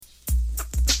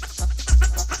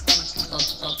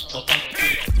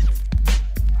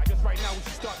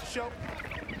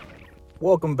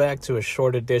Welcome back to a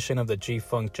short edition of the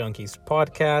G-Funk Junkies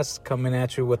podcast, coming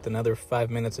at you with another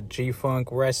 5 minutes of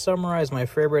G-Funk, where I summarize my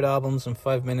favorite albums in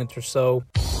 5 minutes or so.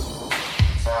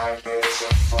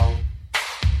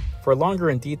 For longer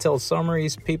and detailed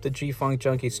summaries, peep the G-Funk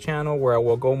Junkies channel, where I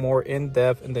will go more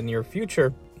in-depth in the near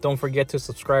future. Don't forget to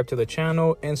subscribe to the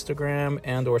channel, Instagram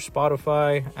and or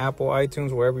Spotify, Apple,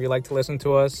 iTunes, wherever you like to listen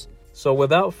to us. So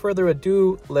without further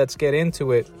ado, let's get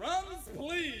into it.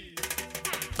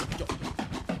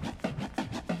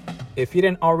 If you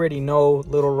didn't already know,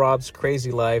 Little Rob's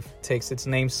Crazy Life takes its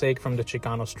namesake from the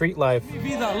Chicano street life.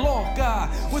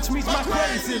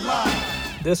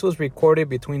 This was recorded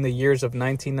between the years of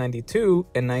 1992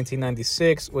 and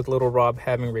 1996, with Little Rob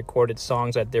having recorded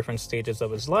songs at different stages of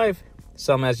his life,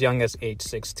 some as young as age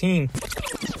 16.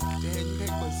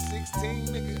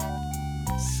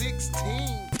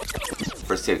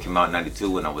 First tape came out in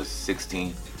 92 when I was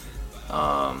 16.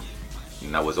 And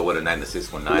I was over the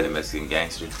 9619, the Mexican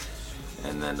Gangster.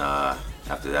 And then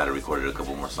after that, I recorded a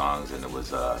couple more songs, and it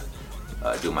was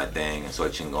Do My Thing and Soy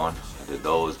Chingon. I did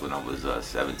those when I was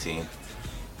 17.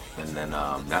 And then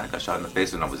I got shot in the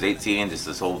face when I was 18, just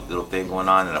this whole little thing going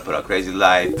on, and I put out Crazy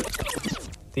Life.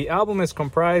 The album is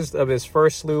comprised of his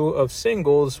first slew of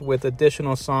singles, with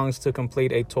additional songs to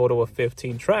complete a total of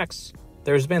 15 tracks.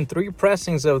 There's been 3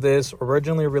 pressings of this,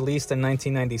 originally released in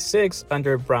 1996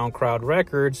 under Brown Crowd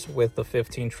Records, with the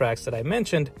 15 tracks that I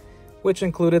mentioned, which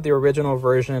included the original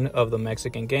version of the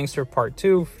Mexican Gangster Part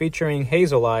 2 featuring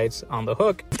Hazel Eyes on the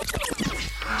hook.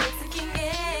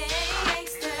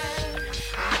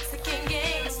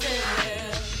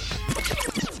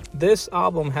 This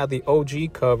album had the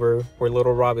OG cover where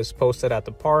Little Rob is posted at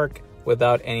the park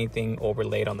without anything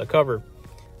overlaid on the cover.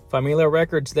 Familia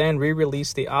Records then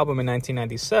re-released the album in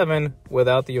 1997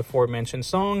 without the aforementioned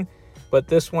song, but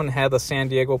this one had the San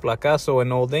Diego Placazo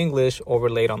in Old English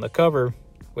overlaid on the cover,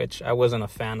 which I wasn't a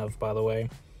fan of, by the way.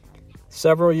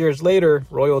 Several years later,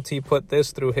 Royalty put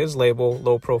this through his label,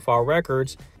 Low Profile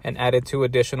Records, and added 2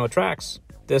 additional tracks.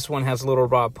 This one has Little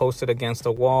Rob posted against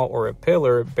a wall or a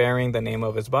pillar bearing the name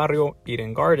of his barrio,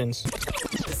 Eden Gardens.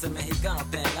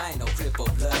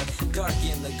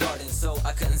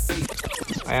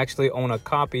 I actually own a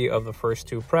copy of the first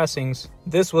 2 pressings.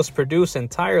 This was produced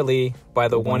entirely by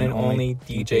the one and only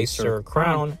DJ Sir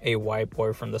Crown, a white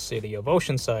boy from the city of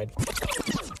Oceanside.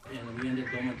 And we ended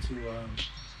up going to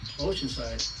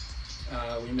Oceanside.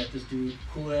 We met this dude,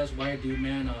 cool ass white dude,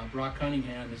 man, Brock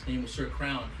Cunningham. His name was Sir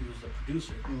Crown. He was the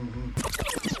producer.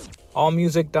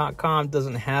 Allmusic.com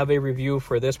doesn't have a review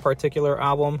for this particular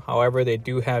album. However, they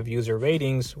do have user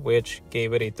ratings, which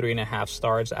gave it a 3.5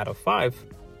 stars out of 5.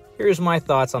 Here's my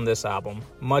thoughts on this album.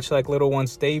 Much like Little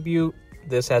One's debut,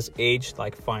 this has aged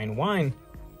like fine wine.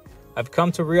 I've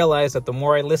come to realize that the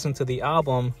more I listen to the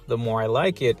album, the more I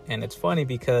like it. And it's funny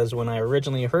because when I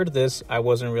originally heard this, I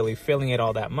wasn't really feeling it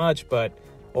all that much. But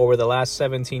over the last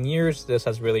 17 years, this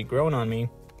has really grown on me.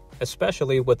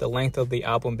 Especially with the length of the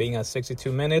album being at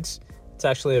 62 minutes, it's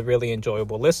actually a really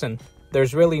enjoyable listen.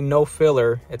 There's really no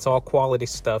filler, it's all quality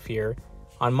stuff here.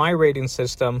 On my rating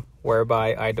system,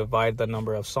 whereby I divide the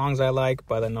number of songs I like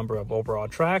by the number of overall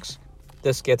tracks,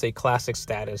 this gets a classic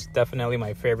status, definitely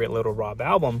my favorite Little Rob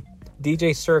album.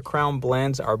 DJ Sir Crown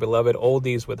blends our beloved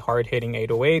oldies with hard-hitting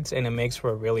 808s, and it makes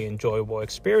for a really enjoyable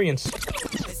experience.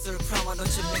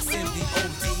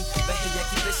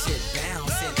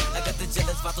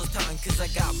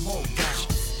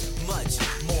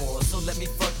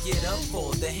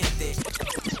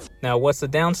 Now, what's the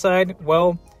downside?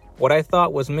 Well, what I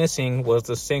thought was missing was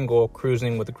the single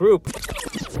Cruising with the Group.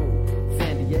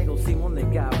 San Diego, Simon, they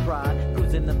got pride,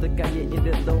 cruising up the calle in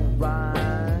their low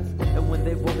rise, and when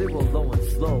they roll low and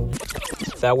slow.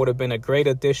 That would have been a great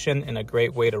addition and a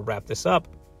great way to wrap this up.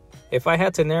 If I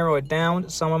had to narrow it down,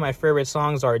 some of my favorite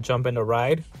songs are Jump in the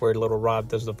Ride, where Little Rob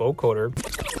does the vocoder.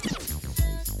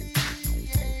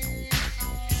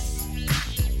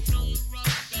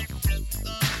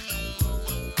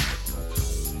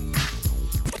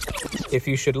 If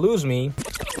You Should Lose Me,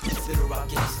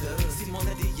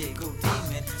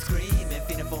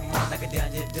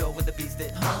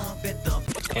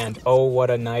 and Oh What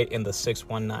a Night in the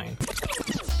 619.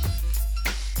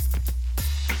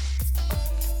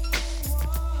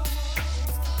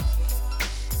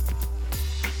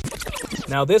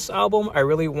 Now this album I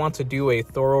really want to do a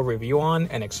thorough review on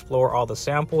and explore all the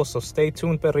samples, so stay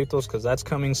tuned, perritos, because that's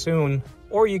coming soon.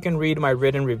 Or you can read my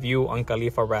written review on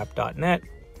califarap.net.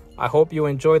 I hope you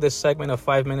enjoy this segment of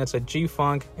 5 minutes of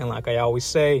G-Funk, and like I always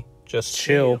say, just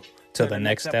chill till the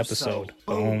next episode.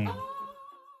 Boom.